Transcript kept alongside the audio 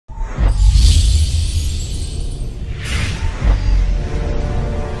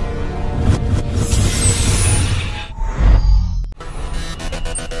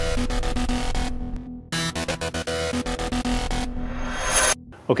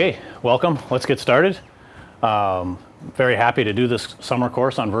Okay, welcome. Let's get started. Very happy to do this summer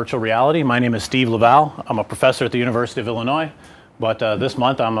course on virtual reality. My name is Steve Laval. I'm a professor at the University of Illinois, but this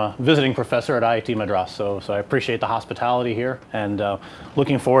month I'm a visiting professor at IIT Madras. So I appreciate the hospitality here and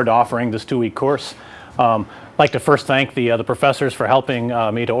looking forward to offering this 2-week course. I'd like to first thank the professors for helping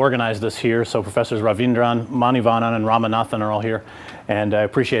me to organize this here. So Professors Ravindran, Manivanan, and Ramanathan are all here, and I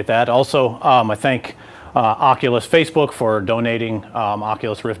appreciate that. Also, I thank Oculus Facebook for donating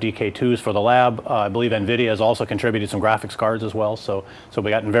Oculus Rift DK2s for the lab. I believe NVIDIA has also contributed some graphics cards as well, so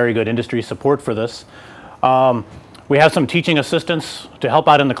we gotten very good industry support for this. We have some teaching assistants to help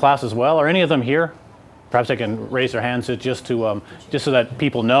out in the class as well. Are any of them here? Perhaps they can raise their hands just so that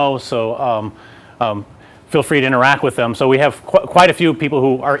people know. So feel free to interact with them. So we have quite a few people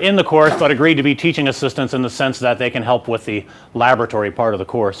who are in the course but agreed to be teaching assistants in the sense that they can help with the laboratory part of the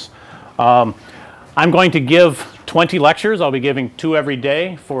course. I'm going to give 20 lectures. I'll be giving 2 every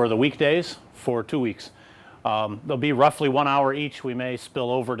day for the weekdays for 2 weeks. They'll be roughly 1 hour each. We may spill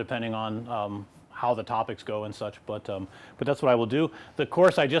over depending on how the topics go and such, but that's what I will do. The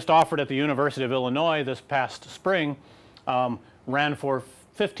course I just offered at the University of Illinois this past spring ran for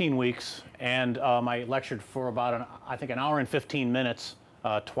 15 weeks, and I lectured for about, I think, an hour and 15 minutes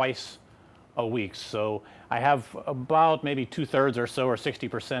twice a week. So I have about maybe 2/3 or so, or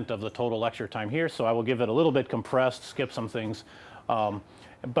 60% of the total lecture time here. So I will give it a little bit compressed, skip some things.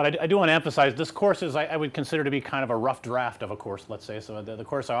 But I do want to emphasize this course is, I would consider to be kind of a rough draft of a course, let's say. So the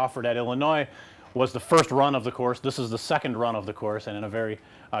course I offered at Illinois was the first run of the course. This is the second run of the course, and in a very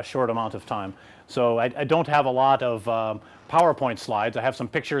short amount of time. So I don't have a lot of PowerPoint slides. I have some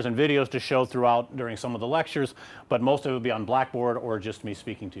pictures and videos to show throughout during some of the lectures, but most of it will be on Blackboard or just me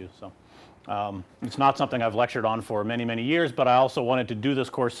speaking to you. So it's not something I've lectured on for many, many years, but I also wanted to do this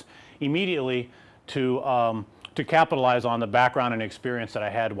course immediately to capitalize on the background and experience that I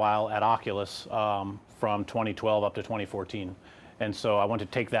had while at Oculus from 2012 up to 2014. And so I want to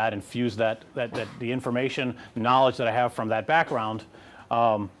take that and fuse the information, knowledge that I have from that background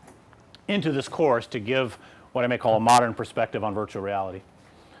into this course to give what I may call a modern perspective on virtual reality.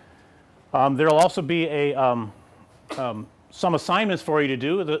 There will also be some assignments for you to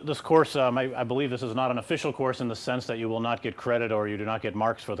do. This course, I believe this is not an official course in the sense that you will not get credit or you do not get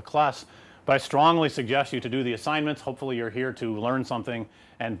marks for the class, but I strongly suggest you to do the assignments. Hopefully you're here to learn something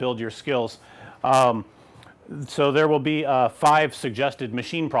and build your skills. So there will be 5 suggested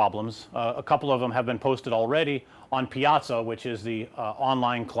machine problems. A couple of them have been posted already on Piazza, which is the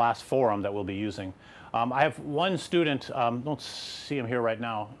online class forum that we'll be using. I have one student, don't see him here right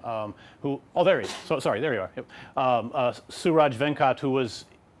now, oh, there he is. So, sorry, there you are. Suraj Venkat,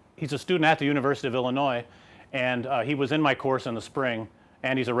 he's a student at the University of Illinois, and he was in my course in the spring,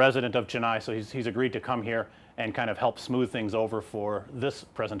 and he's a resident of Chennai, so he's agreed to come here and kind of help smooth things over for this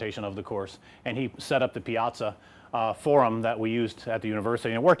presentation of the course. And he set up the Piazza forum that we used at the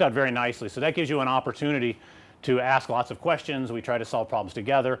university, and it worked out very nicely. So that gives you an opportunity to ask lots of questions. We try to solve problems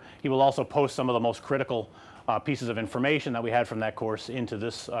together. He will also post some of the most critical pieces of information that we had from that course into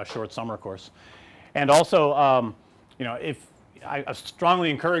this short summer course. And also, you know, I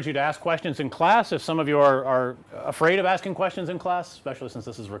strongly encourage you to ask questions in class. If some of you are afraid of asking questions in class, especially since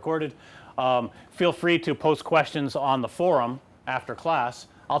this is recorded, feel free to post questions on the forum after class.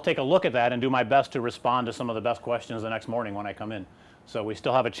 I'll take a look at that and do my best to respond to some of the best questions the next morning when I come in. So we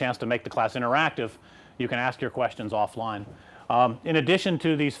still have a chance to make the class interactive. You can ask your questions offline. In addition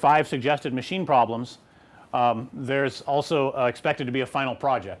to these 5 suggested machine problems, there's also expected to be a final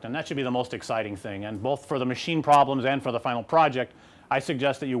project, and that should be the most exciting thing. And both for the machine problems and for the final project, I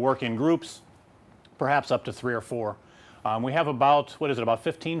suggest that you work in groups, perhaps up to 3 or 4. We have about, about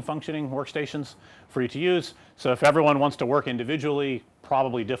 15 functioning workstations for you to use. So if everyone wants to work individually,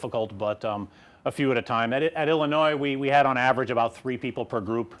 probably difficult, but a few at a time. At Illinois, we had on average about 3 people per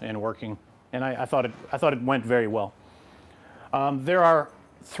group in working, and I thought it went very well. There are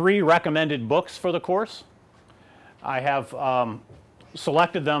 3 recommended books for the course. I have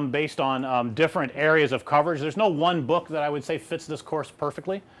selected them based on different areas of coverage. There's no one book that I would say fits this course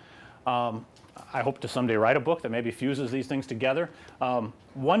perfectly. I hope to someday write a book that maybe fuses these things together.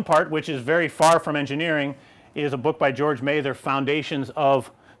 One part, which is very far from engineering, is a book by George Mather, Foundations of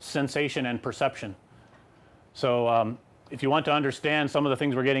Sensation and Perception. So if you want to understand some of the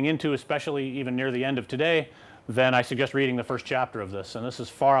things we're getting into, especially even near the end of today, then I suggest reading the first chapter of this. And this is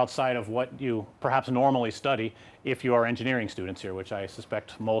far outside of what you perhaps normally study if you are engineering students here, which I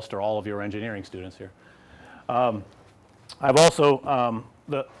suspect most or all of you are engineering students here. I've also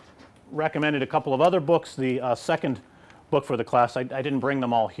recommended a couple of other books. The second book for the class, I didn't bring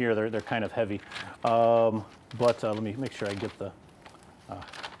them all here. They're kind of heavy. But let me make sure I get the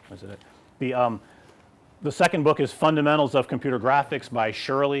Was it? The second book is Fundamentals of Computer Graphics by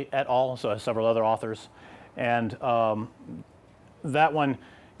Shirley et al., so several other authors. And that one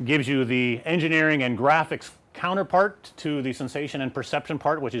gives you the engineering and graphics counterpart to the sensation and perception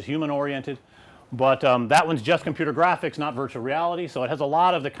part, which is human-oriented. But that one's just computer graphics, not virtual reality. So it has a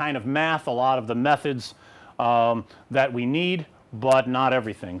lot of the kind of math, a lot of the methods that we need, but not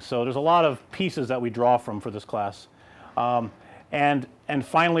everything. So there's a lot of pieces that we draw from for this class. And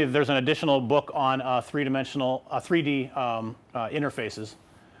finally, there's an additional book on three-dimensional 3D interfaces.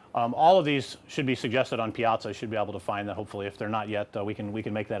 All of these should be suggested on Piazza. You should be able to find that. Hopefully, if they're not yet, we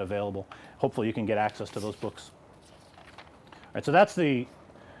can make that available. Hopefully, you can get access to those books. All right, so that's the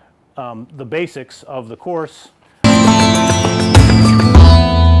basics of the course.